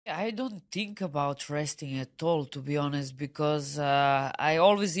I don't think about resting at all, to be honest, because I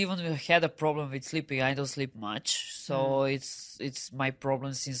always even had a problem with sleeping. I don't sleep much, so it's my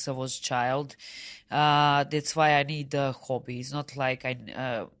problem since I was child. That's why I need a hobby. It's not like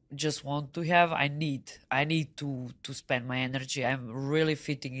I just want to have. I need to spend my energy. I'm really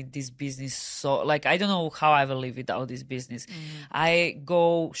fitting in this business, so like I don't know how I will live without this business. I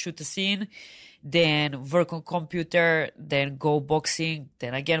go shoot a scene, then work on computer, then go boxing,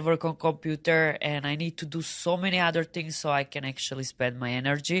 then again work on computer, and I need to do so many other things so I can actually spend my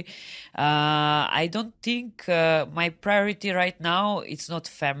energy. I don't think my priority right now it's not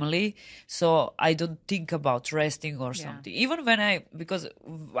family, so I don't think about resting or Yeah. something. Even when because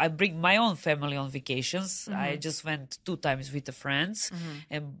I bring my own family on vacations. I just went 2 times with the friends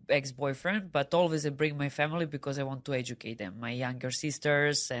and ex-boyfriend, but always I bring my family because I want to educate them, my younger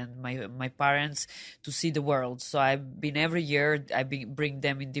sisters and my parents to see the world. So I've been every year. Bring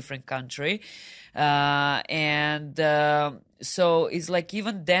them in different country, and so it's like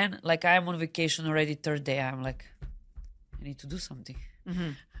even then, like I'm on vacation already. Third day, I'm like, I need to do something.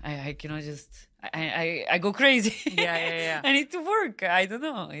 I cannot just. I go crazy. Yeah, yeah, yeah. I need to work. I don't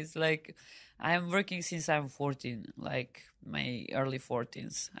know. It's like I'm working since I'm 14, like my early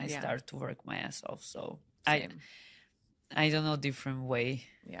 14s. I Yeah. start to work my ass off. So I Same. I don't know different way.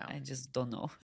 Yeah. I just don't know.